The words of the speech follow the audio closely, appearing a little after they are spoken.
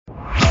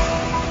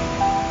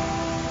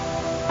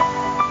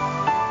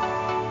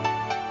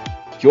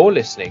You're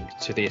listening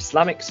to the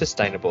Islamic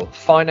Sustainable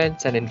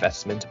Finance and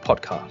Investment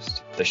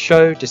Podcast, the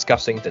show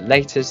discussing the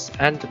latest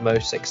and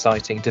most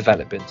exciting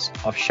developments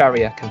of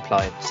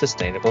Sharia-compliant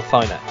sustainable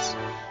finance.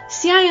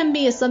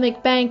 CIMB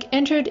Islamic Bank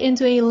entered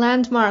into a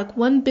landmark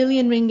 1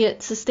 billion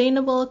ringgit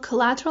sustainable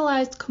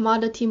collateralized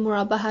commodity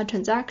murabaha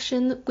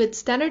transaction with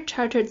Standard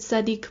Chartered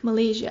Sadiq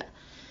Malaysia.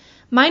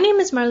 My name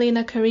is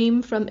Marlena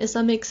Karim from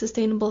Islamic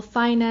Sustainable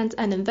Finance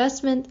and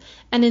Investment,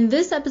 and in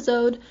this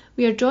episode,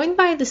 we are joined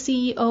by the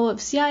CEO of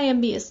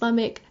CIMB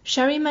Islamic,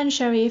 Shariman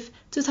Sharif,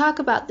 to talk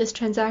about this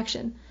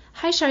transaction.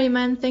 Hi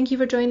Shariman, thank you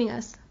for joining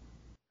us.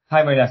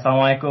 Hi Marlena,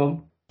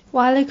 Assalamualaikum.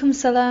 Wa alaikum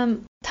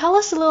salam. Tell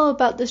us a little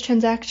about this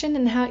transaction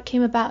and how it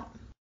came about.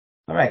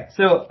 Alright,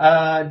 so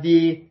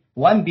the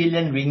 1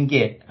 billion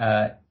ringgit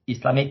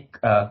Islamic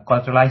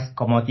collateralized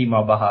commodity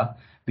murabaha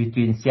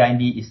between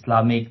CIMB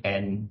Islamic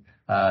and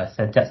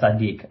Standard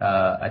Sadiq,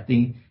 I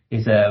think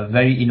is a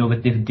very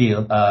innovative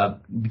deal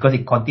because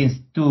it contains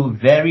two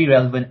very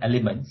relevant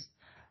elements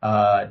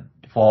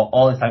for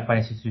all Islamic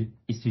financial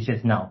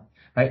institutions now.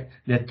 Right,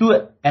 the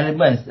two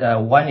elements,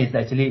 one is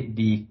actually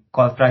the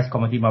collateralized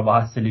commodity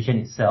murabaha solution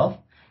itself,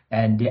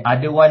 and the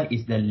other one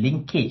is the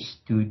linkage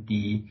to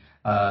the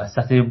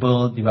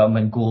sustainable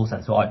development goals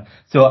and so on.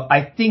 So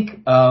I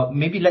think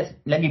maybe let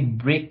me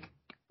break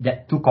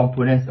that two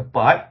components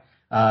apart.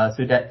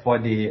 So that for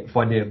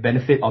the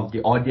benefit of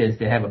the audience,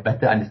 they have a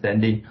better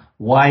understanding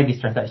why this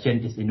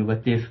transaction is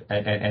innovative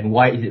and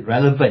why is it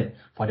relevant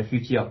for the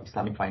future of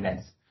Islamic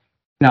finance.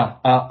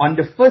 Now, on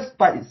the first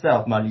part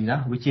itself,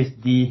 Marlena, which is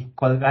the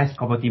collateralized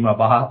commodity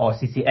murabaha or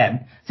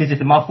CCM, since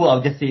it's a mouthful,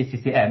 I'll just say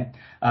CCM.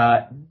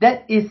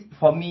 That is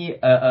for me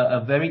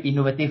a very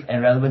innovative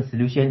and relevant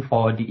solution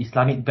for the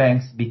Islamic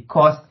banks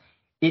because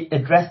it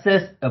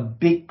addresses a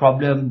big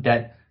problem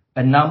that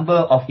a number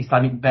of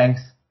Islamic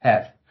banks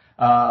have.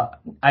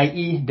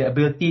 I.e. the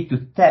ability to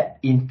tap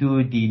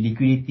into the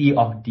liquidity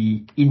of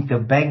the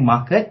interbank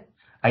market,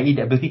 i.e.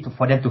 the ability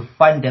for them to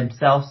fund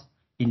themselves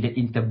in the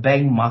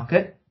interbank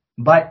market,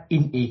 but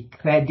in a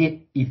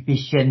credit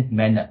efficient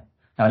manner.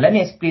 Now, let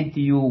me explain to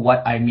you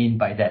what I mean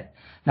by that.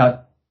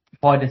 Now,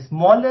 for the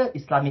smaller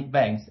Islamic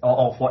banks,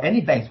 or for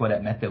any banks for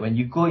that matter, when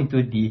you go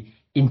into the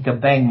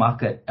interbank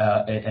market,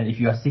 and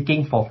if you are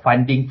seeking for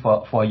funding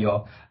for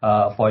your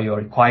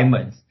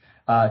requirements,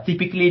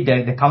 typically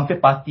the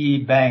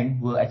counterparty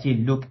bank will actually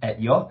look at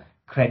your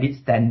credit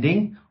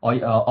standing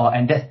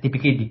and that's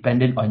typically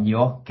dependent on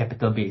your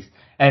capital base.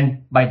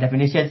 And by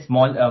definition,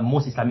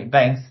 most Islamic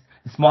banks,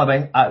 small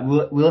banks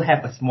will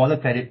have a smaller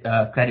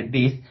credit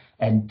base,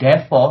 and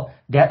therefore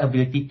their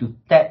ability to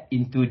tap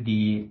into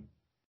the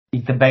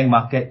interbank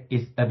market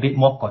is a bit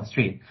more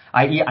constrained.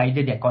 I.e.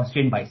 either they're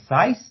constrained by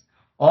size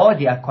or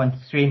they are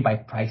constrained by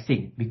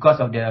pricing.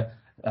 Because of the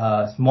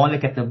smaller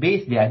capital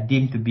base, they are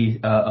deemed to be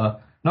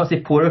not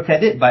say poorer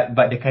credit, but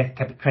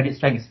the credit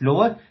strength is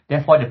lower,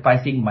 therefore the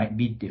pricing might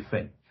be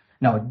different.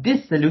 Now,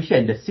 this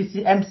solution, the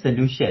CCM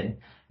solution,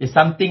 is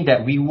something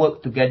that we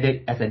work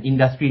together as an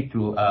industry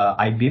through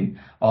IBIM,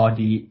 or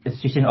the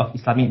Association of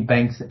Islamic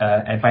Banks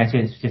and Financial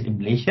Institutions in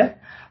Malaysia.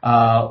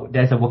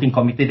 There's a working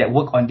committee that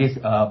worked on this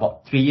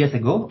about 4 years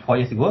ago,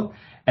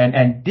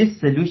 and this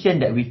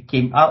solution that we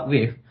came out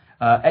with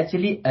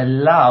actually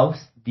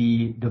allows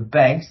the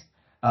banks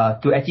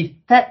to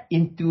actually tap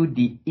into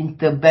the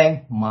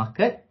interbank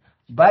market,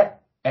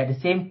 but at the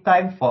same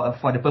time, for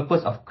the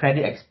purpose of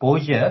credit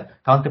exposure,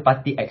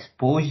 counterparty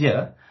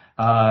exposure,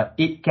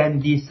 it can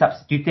be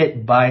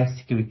substituted by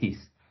securities.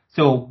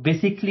 So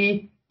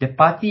basically, the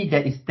party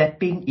that is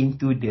tapping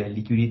into the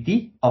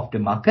liquidity of the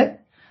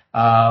market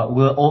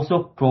will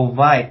also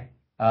provide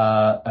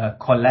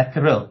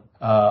collateral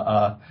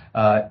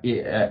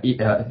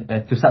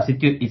to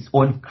substitute its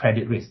own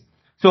credit risk.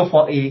 So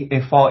for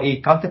a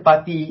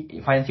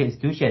counterparty financial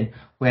institution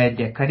where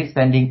their credit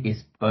standing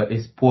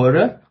is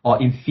poorer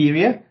or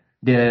inferior,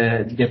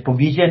 the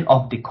provision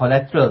of the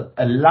collateral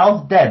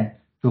allows them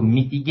to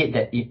mitigate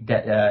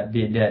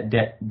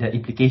the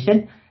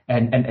implication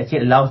and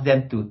actually allows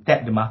them to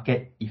tap the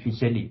market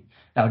efficiently.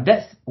 Now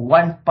that's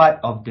one part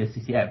of the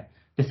CCM.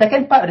 The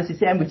second part of the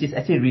CCM, which is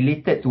actually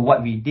related to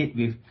what we did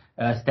with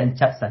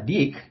Standard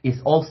Sadiq,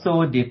 is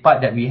also the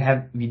part that we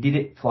did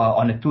it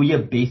on a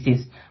 2-year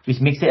basis,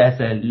 which makes it as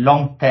a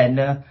long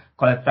tenor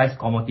collateralized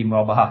commodity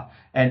murabaha.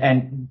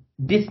 And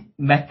this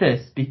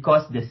matters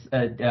because this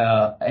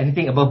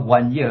anything above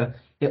 1 year,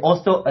 it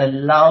also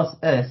allows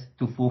us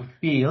to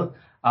fulfill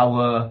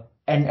our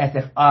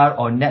NSFR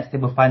or net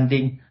stable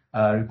funding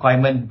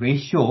requirement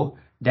ratio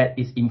that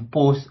is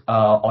imposed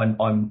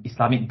on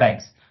Islamic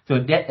banks. So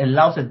that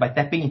allows us, by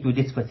tapping into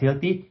this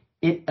facility,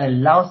 it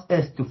allows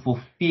us to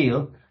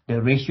fulfill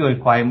the ratio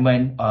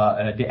requirement,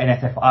 the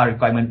NSFR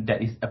requirement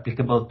that is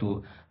applicable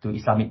to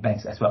Islamic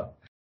banks as well.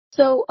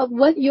 So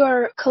what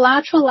you're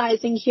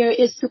collateralizing here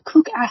is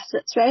sukuk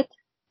assets, right?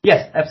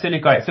 Yes,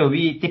 absolutely correct. So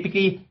we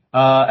typically,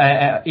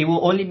 it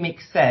will only make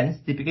sense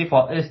typically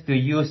for us to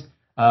use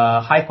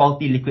high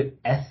quality liquid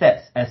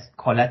assets as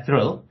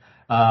collateral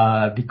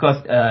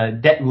because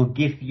that will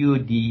give you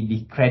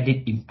the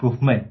credit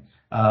improvement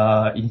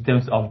in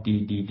terms of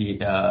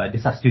the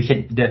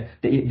substitution,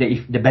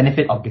 the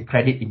benefit of the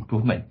credit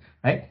improvement,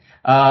 right?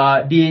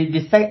 One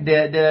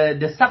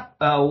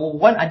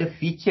other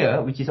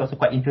feature which is also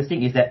quite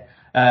interesting is that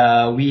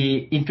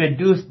we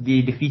introduced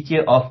the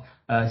feature of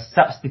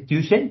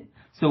substitution.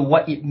 So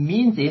what it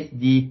means is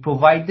the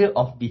provider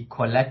of the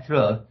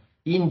collateral,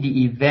 in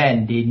the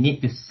event they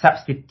need to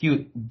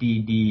substitute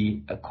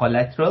the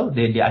collateral,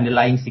 the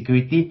underlying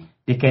security,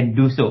 they can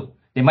do so.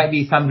 There might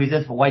be some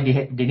reasons for why they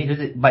need to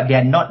do it, but they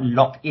are not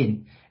locked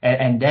in,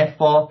 and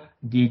therefore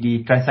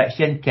the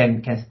transaction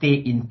can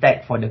stay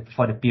intact for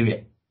the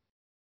period.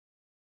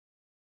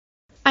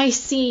 I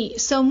see.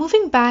 So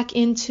moving back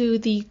into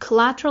the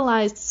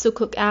collateralized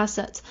sukuk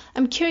assets,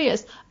 I'm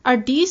curious, are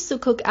these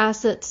sukuk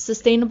assets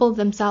sustainable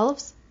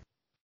themselves?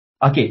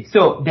 Okay,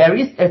 so there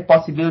is a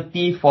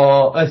possibility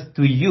for us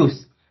to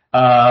use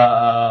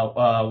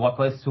what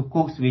called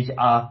sukuks, which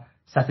are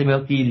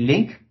sustainability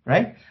linked,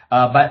 right?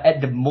 But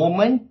at the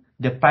moment,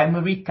 the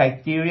primary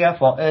criteria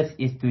for us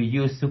is to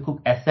use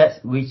sukuk assets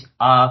which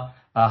are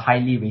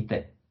highly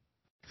rated.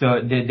 So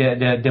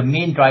the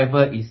main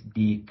driver is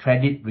the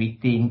credit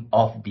rating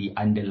of the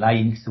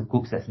underlying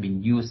sukuks that's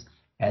been used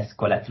as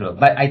collateral.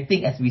 But I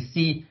think as we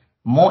see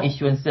more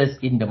issuances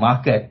in the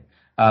market,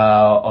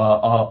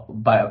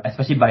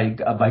 especially by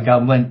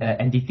government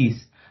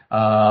entities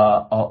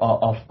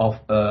of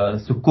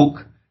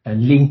sukuk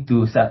linked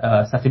to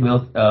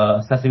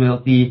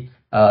sustainability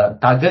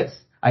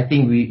targets, I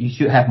think you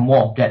should have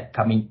more of that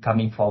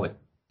coming forward.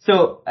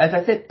 So as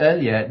I said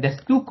earlier, there's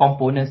two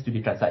components to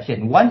the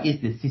transaction. One is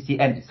the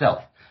CCM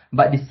itself,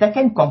 but the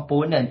second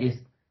component is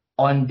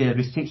on the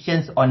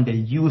restrictions on the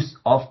use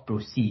of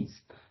proceeds.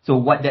 So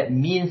what that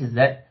means is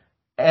that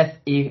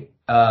in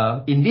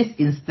this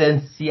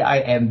instance,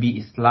 CIMB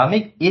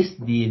Islamic is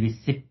the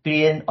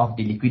recipient of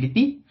the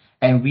liquidity,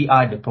 and we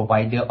are the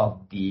provider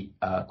of the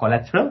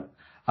collateral.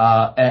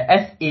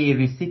 As a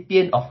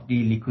recipient of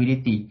the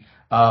liquidity,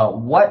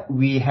 what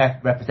we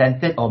have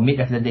represented or made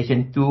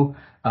representation to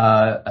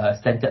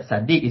Standard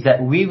Sadiq is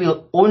that we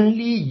will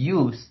only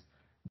use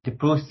the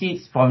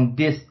proceeds from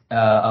this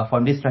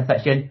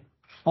transaction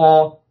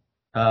for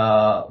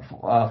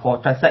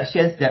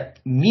transactions that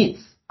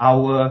meets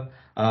our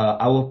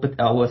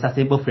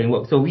sustainable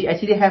framework. So we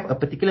actually have a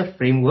particular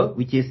framework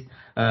which is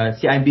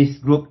CIMB's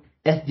Group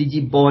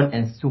SDG Bond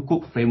and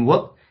Sukuk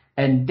framework,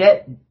 and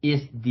that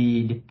is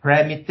the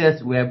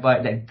parameters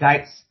whereby that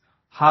guides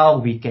how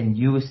we can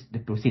use the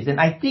proceeds. And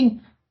I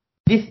think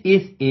this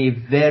is a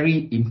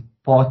very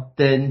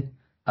important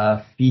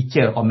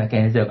feature or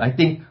mechanism. I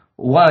think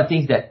one of the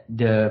things that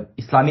the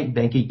Islamic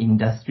banking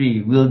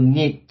industry will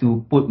need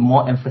to put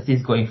more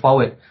emphasis going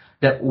forward,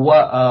 that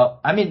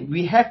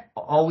we have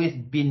always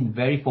been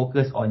very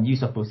focused on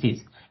use of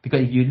proceeds, because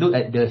if you look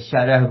at the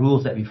Sharia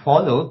rules that we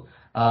follow,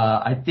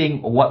 I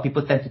think what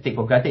people tend to take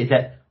for granted is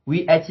that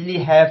we actually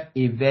have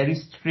a very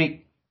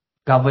strict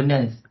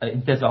governance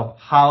in terms of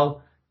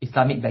how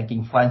Islamic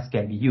banking funds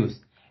can be used.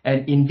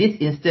 And in this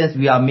instance,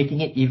 we are making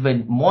it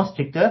even more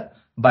stricter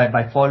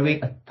by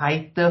following a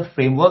tighter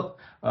framework,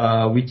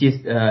 which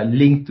is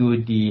linked to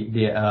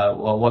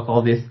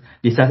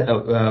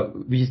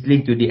which is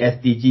linked to the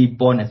SDG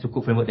Bond and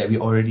Sukuk framework that we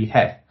already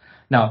have.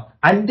 Now,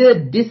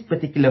 under this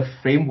particular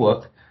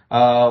framework,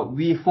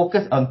 we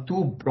focus on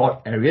two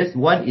broad areas.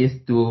 One is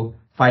to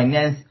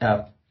finance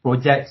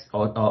projects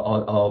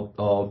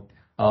or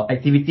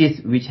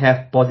activities which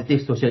have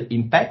positive social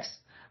impacts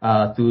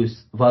to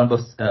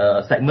vulnerable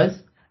segments.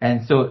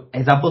 And so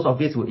examples of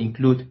this would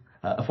include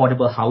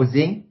affordable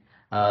housing,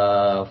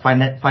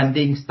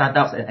 funding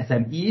startups and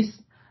SMEs,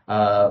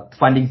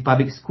 funding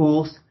public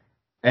schools.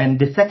 And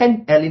the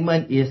second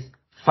element is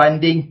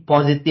funding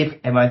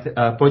positive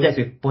projects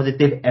with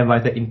positive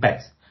environmental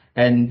impacts.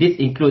 And this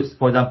includes,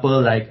 for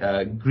example, like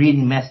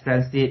green mass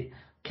transit,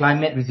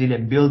 climate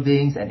resilient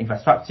buildings and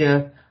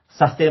infrastructure,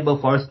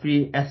 sustainable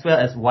forestry, as well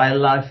as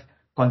wildlife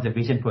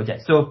conservation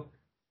projects. So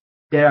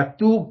there are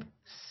two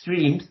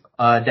streams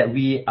that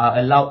we are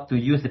allowed to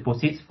use the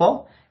proceeds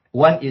for.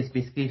 One is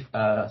basically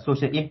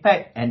social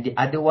impact, and the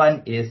other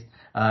one is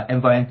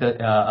environmental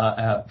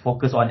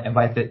focus on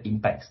environmental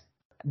impacts.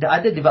 The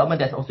other development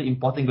that's also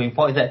important going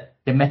forward is that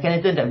the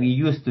mechanism that we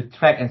use to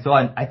track and so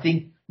on, I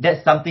think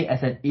that's something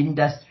as an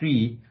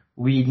industry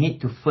we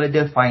need to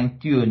further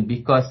fine-tune,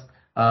 because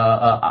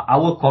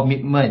our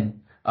commitment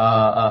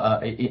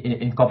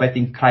in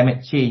combating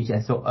climate change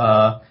and so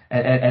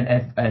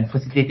and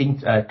facilitating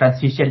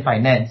transition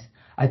finance,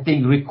 I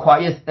think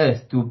requires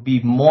us to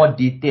be more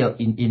detailed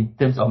in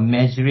terms of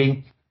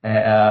measuring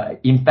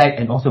impact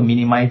and also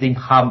minimizing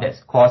harm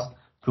that's caused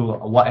through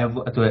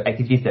to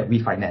activities that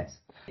we finance.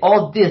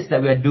 All this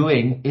that we are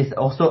doing is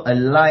also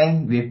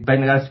aligned with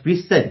Bank Negara's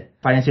recent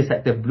financial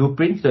sector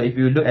blueprint. So if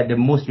you look at the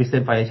most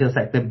recent financial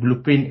sector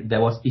blueprint that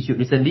was issued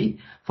recently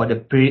for the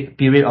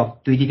period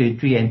of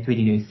 2023 and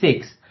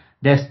 2026,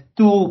 there's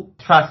two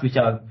trusts which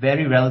are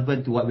very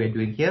relevant to what we're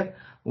doing here.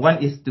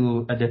 One is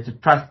the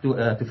trust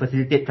to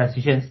facilitate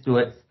transitions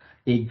towards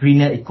a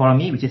greener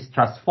economy, which is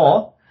Trust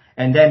 4.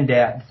 And then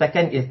the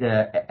second is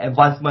the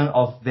advancement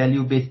of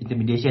value-based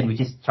intermediation, which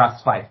is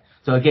Trust 5.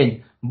 So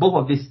again, both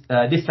of this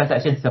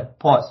transaction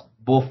supports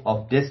both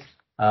of this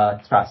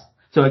trust.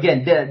 So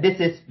again, this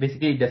is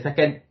basically the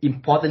second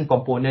important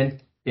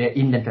component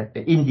in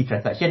the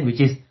transaction, which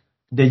is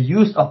the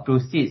use of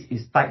proceeds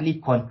is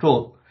tightly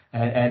controlled,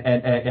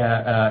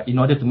 and in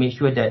order to make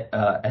sure that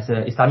as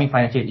an Islamic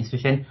financial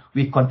institution,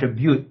 we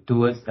contribute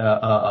towards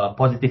a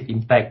positive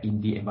impact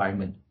in the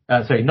environment.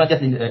 Not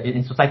just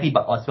in society,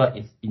 but also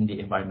in the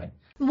environment.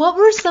 What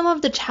were some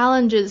of the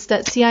challenges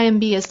that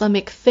CIMB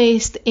Islamic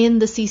faced in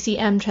the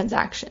CCM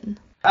transaction?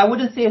 I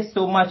wouldn't say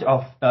so much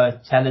of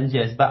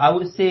challenges, but I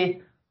would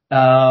say,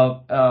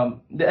 and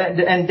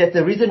that's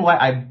the reason why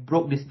I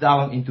broke this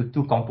down into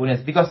two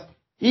components, because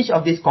each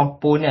of these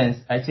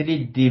components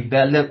actually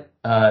develop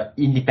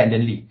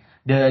independently.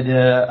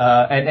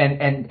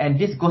 And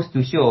this goes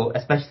to show,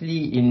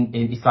 especially in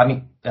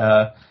Islamic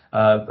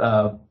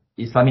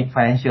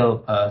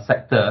financial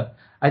sector,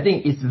 I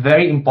think it's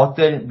very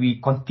important we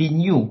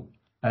continue,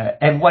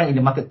 everyone in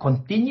the market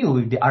continue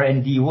with the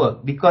R&D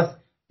work, because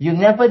you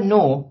never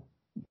know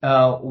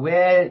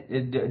where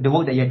the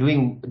work that you're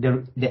doing,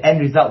 the end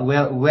result,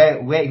 where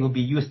it will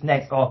be used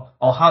next, or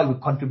how it will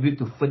contribute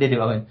to further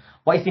development.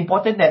 But it's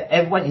important that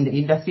everyone in the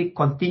industry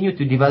continue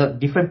to develop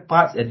different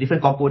parts and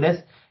different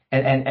components,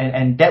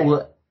 and that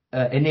will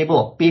enable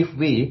or pave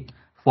way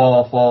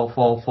for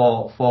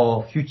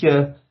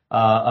future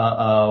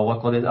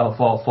for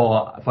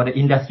the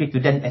industry to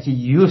then actually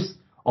use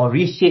or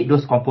reshape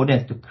those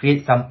components to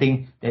create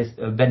something that's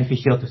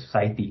beneficial to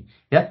society.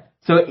 Yeah.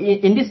 So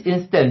in this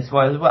instance,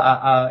 for example,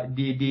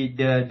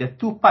 the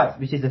two parts,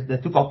 which is the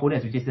two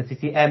components, which is the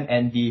CCM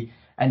and the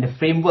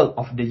framework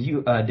of the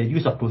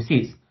use of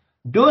proceeds,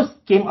 those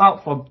came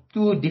out from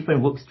two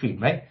different work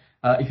streams, right?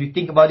 If you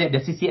think about it, the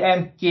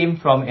CCM came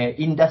from an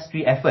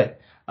industry effort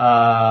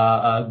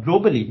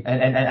globally,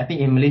 and I think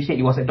in Malaysia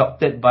it was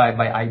adopted by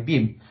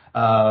IBIM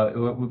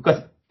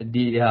because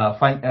the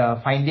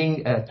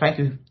trying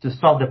to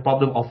solve the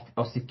problem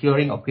of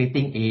securing or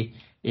creating a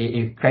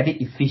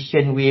credit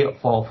efficient way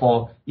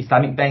for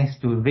Islamic banks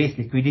to raise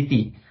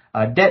liquidity.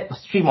 That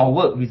stream of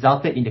work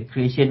resulted in the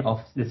creation of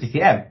the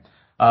CCM,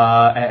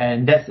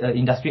 and that's an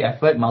industry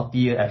effort,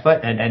 multi-year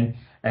effort, and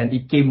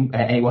it came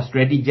and it was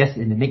ready just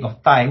in the nick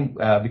of time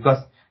because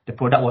the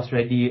product was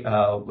ready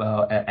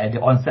at the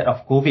onset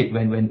of COVID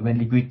when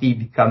liquidity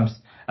became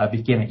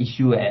an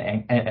issue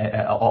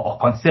or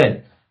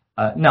concern.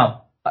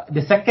 Now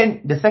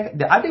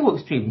the other work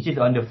stream, which is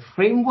on the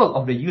framework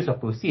of the use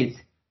of proceeds,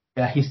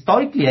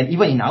 historically, and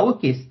even in our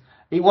case,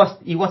 it was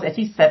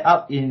actually set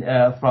up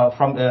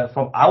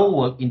from our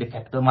work in the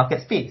capital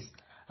market space.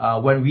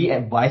 When we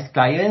advise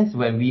clients,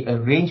 when we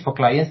arrange for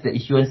clients the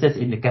issuances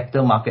in the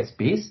capital market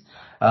space,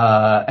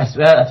 as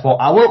well as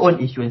for our own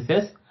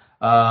issuances,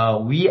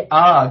 we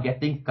are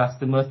getting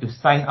customers to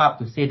sign up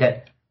to say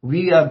that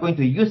we are going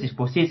to use these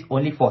proceeds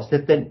only in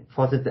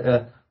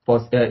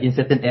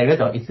certain areas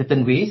or in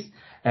certain ways,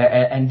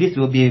 and this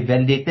will be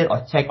validated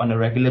or checked on a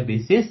regular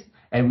basis.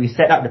 And we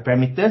set up the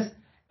parameters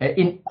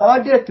in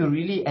order to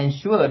really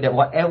ensure that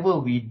whatever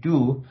we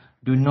do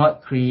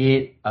not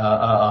create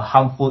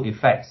harmful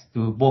effects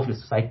to both the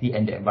society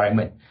and the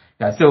environment.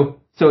 Yeah, so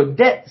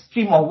that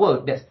stream of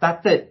work that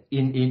started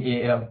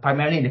in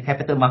primarily in the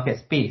capital market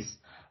space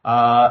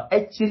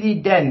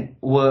actually then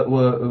were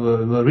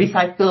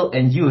recycled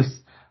and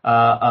used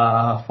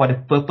for the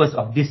purpose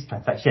of this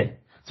transaction.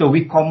 So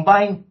we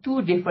combined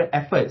two different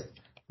efforts,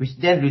 which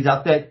then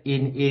resulted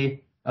in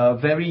a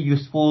very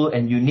useful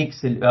and unique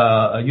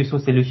useful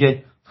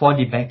solution for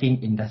the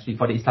banking industry,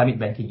 for the Islamic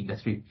banking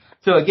industry.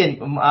 So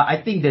again,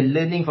 I think the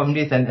learning from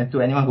this, and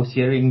to anyone who's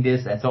hearing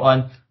this and so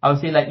on, I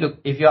would say, like, look,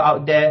 if you're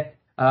out there,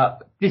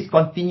 please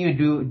continue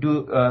to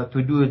do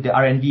the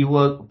R&D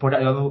work,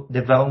 product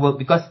development work,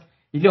 because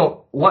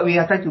what we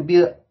are trying to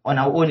build on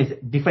our own is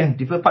different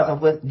parts of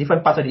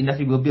the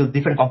industry will build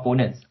different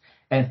components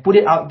and put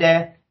it out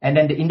there, and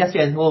then the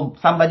industry as a whole,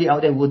 somebody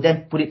out there will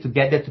then put it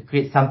together to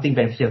create something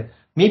beneficial.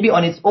 Maybe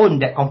on its own,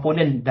 that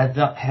component does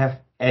not have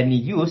any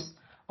use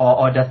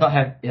or does not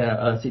have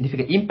a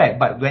significant impact,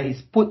 but when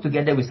it's put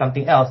together with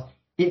something else,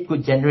 it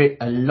could generate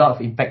a lot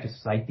of impact to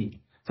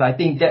society. So I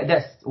think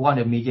that's one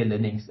of the major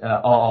learnings,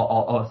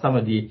 or some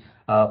of the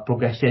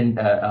progression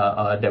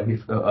that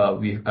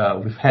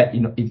we've had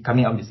in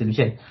coming up with the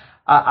solution.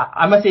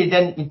 I must say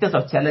then, in terms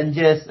of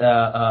challenges,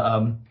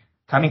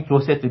 coming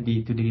closer to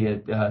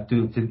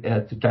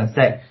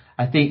Transact,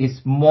 I think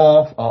it's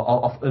more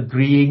of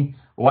agreeing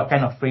what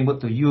kind of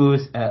framework to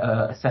use,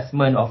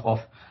 assessment of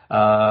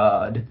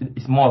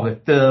it's more of the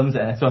terms,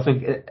 and so on. So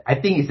I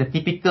think it's a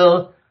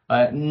typical,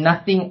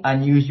 nothing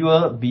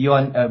unusual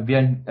beyond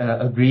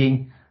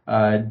agreeing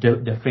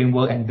the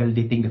framework and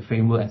validating the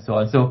framework and so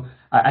on. So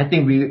I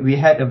think we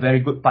had a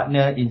very good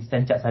partner in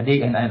Sanchat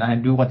Sadiq, and I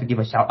do want to give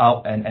a shout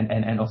out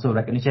and also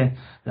recognition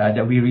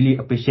that we really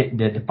appreciate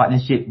the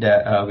partnership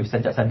with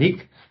Sanchat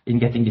Sadiq in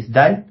getting this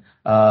done.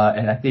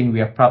 And I think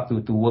we are proud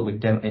to work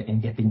with them in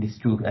getting this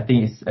through. I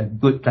think it's a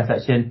good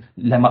transaction,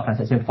 landmark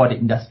transaction for the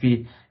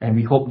industry, and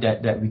we hope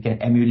that we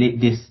can emulate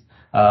this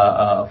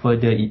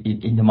further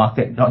in the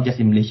market, not just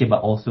in Malaysia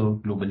but also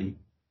globally.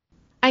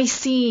 I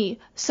see.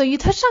 So you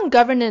touched on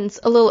governance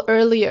a little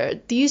earlier.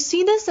 Do you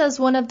see this as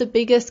one of the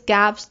biggest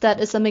gaps that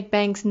Islamic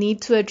banks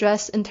need to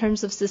address in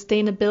terms of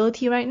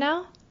sustainability right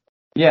now?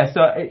 Yeah,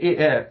 so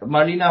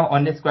Marlena,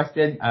 on this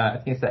question, I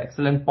think it's an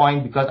excellent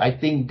point, because I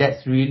think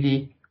that's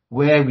really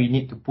where we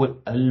need to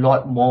put a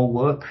lot more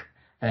work.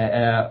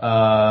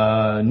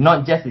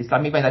 Not just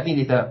Islamic banks. I think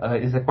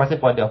it's a question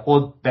for the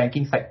whole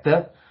banking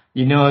sector.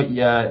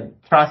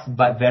 Trust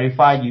but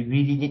verify. You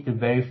really need to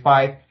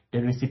verify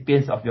the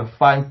recipients of your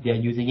funds. They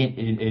are using it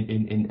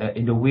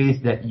in the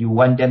ways that you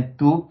want them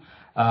to,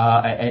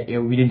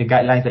 within the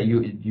guidelines that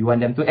you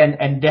want them to.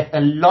 And there's a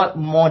lot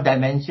more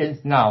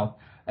dimensions now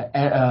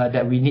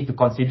that we need to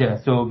consider.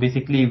 So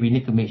basically, we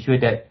need to make sure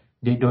that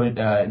they don't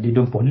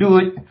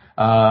pollute.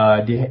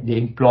 They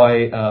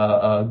employ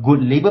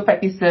good labor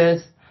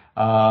practices.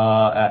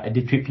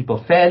 They treat people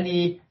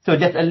fairly. So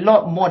there's a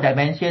lot more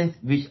dimensions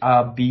which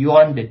are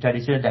beyond the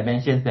traditional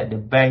dimensions that the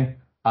bank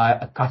are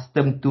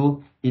accustomed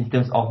to in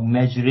terms of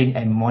measuring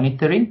and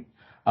monitoring.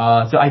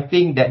 So I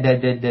think that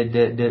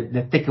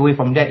the takeaway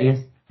from that is,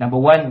 number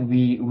one,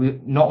 we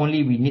not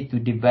only we need to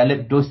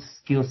develop those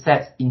skill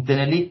sets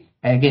internally,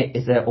 and again,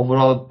 it's an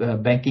overall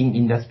banking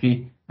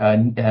industry,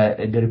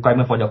 the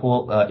requirement for the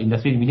whole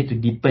industry. We need to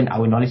deepen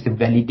our knowledge to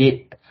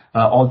validate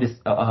all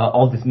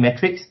these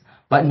metrics.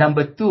 But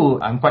number two,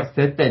 I'm quite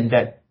certain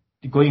that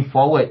going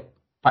forward,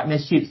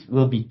 partnerships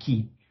will be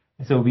key.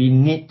 So we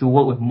need to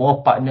work with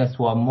more partners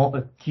who are more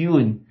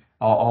attuned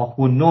or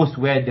who knows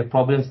where the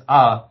problems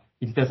are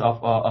in terms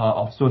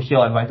of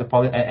social and environmental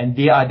problems, and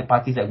they are the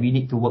parties that we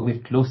need to work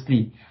with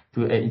closely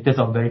in terms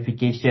of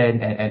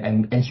verification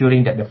and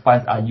ensuring that the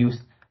funds are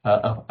used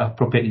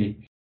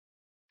appropriately.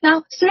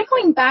 Now,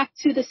 circling back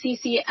to the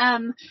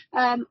CCM,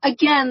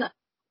 again,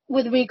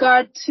 with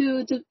regard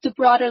to the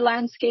broader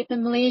landscape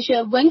in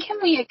Malaysia, when can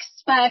we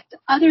expect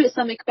other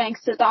Islamic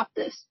banks to adopt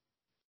this?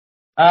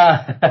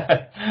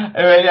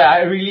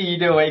 I really,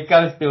 when it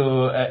comes to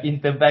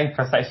interbank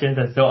transactions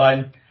and so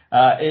on,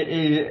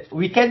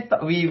 we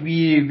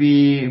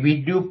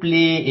do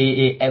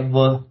play a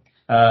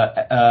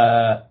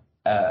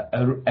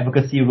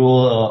advocacy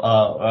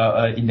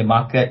role in the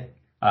market.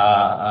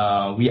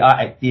 We are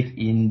active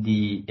in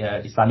the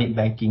Islamic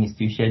banking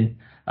institution,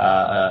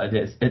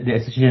 the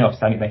Association of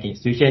Islamic Banking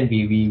Institution.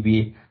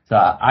 So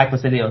I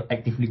personally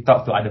actively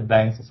talk to other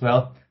banks as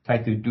well, try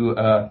to do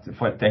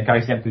to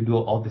encourage them to do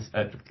all this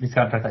kind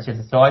of transactions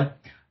and so on.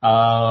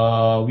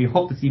 We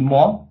hope to see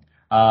more.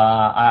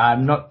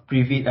 I'm not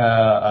privy,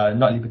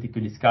 not liberty to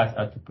discuss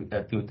to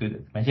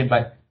mention,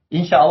 but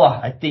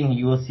inshallah, I think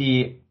you will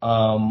see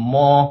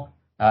more,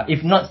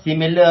 if not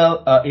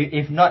similar,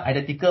 if not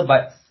identical,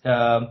 but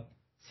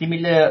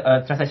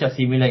similar transactions,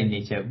 similar in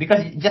nature.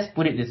 Because just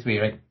put it this way,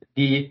 right?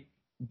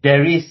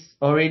 There is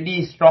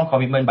already strong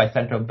commitment by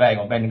Central Bank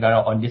or Bank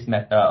Negara on this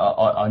matter,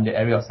 on the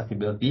area of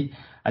sustainability.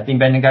 I think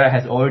Bank Negara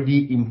has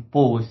already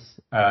imposed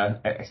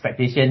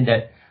expectation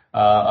that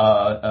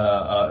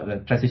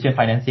the transition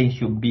financing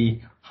should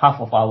be half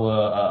of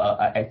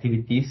our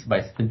activities by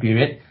a certain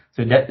period.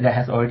 So that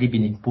has already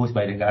been imposed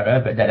by the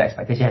Negara, but that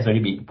expectation has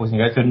already been imposed by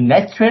the Negara. So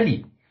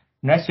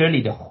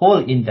naturally, the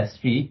whole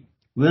industry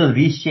will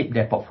reshape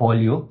their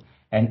portfolio.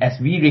 And as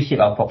we reshape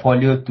our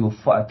portfolio to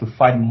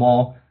fund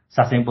more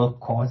sustainable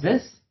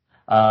causes,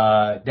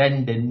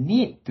 then the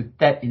need to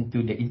tap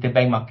into the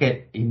interbank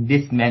market in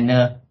this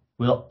manner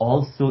will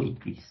also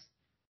increase.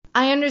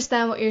 I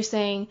understand what you're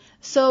saying.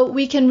 So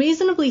we can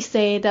reasonably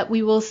say that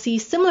we will see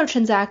similar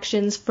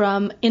transactions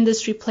from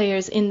industry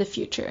players in the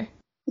future.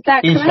 Is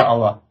that correct?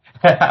 Inshallah.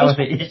 I would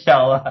say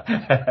inshallah.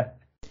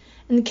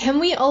 And can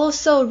we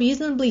also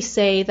reasonably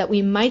say that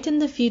we might in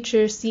the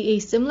future see a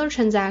similar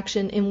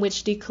transaction in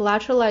which the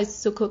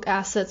collateralized sukuk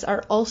assets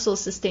are also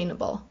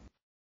sustainable?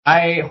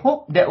 I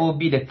hope that will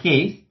be the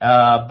case,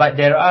 but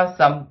there are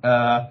some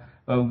there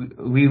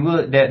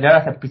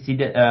are some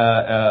precedent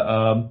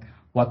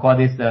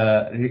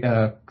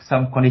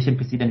some condition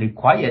precedent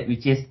required,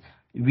 which is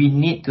we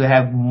need to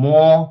have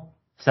more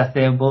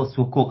sustainable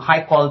sukuk,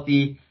 high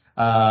quality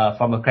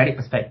from a credit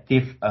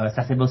perspective,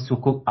 sustainable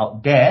sukuk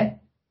out there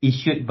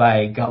issued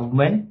by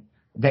government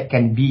that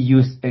can be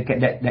used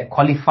that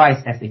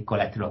qualifies as a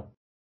collateral.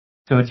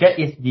 So that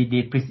is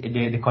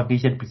the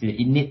condition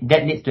precedent.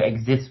 That needs to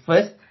exist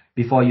first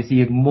before you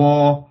see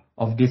more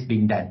of this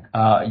being done,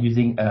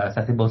 using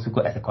sustainable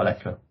sukuk as a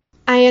collateral.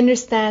 I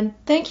understand.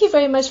 Thank you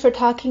very much for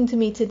talking to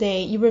me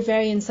today. You were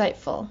very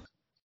insightful.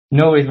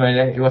 No worries,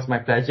 Maria. It was my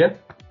pleasure.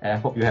 And I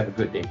hope you have a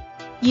good day.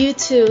 You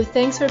too.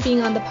 Thanks for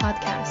being on the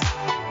podcast.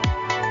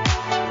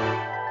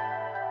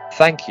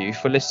 Thank you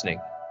for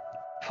listening.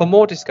 For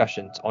more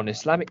discussions on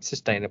Islamic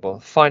sustainable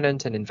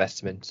finance and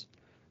investment,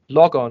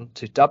 log on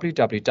to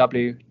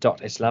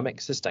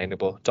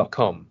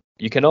www.islamicsustainable.com.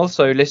 You can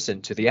also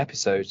listen to the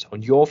episodes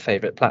on your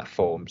favorite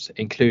platforms,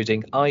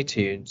 including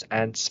iTunes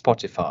and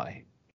Spotify.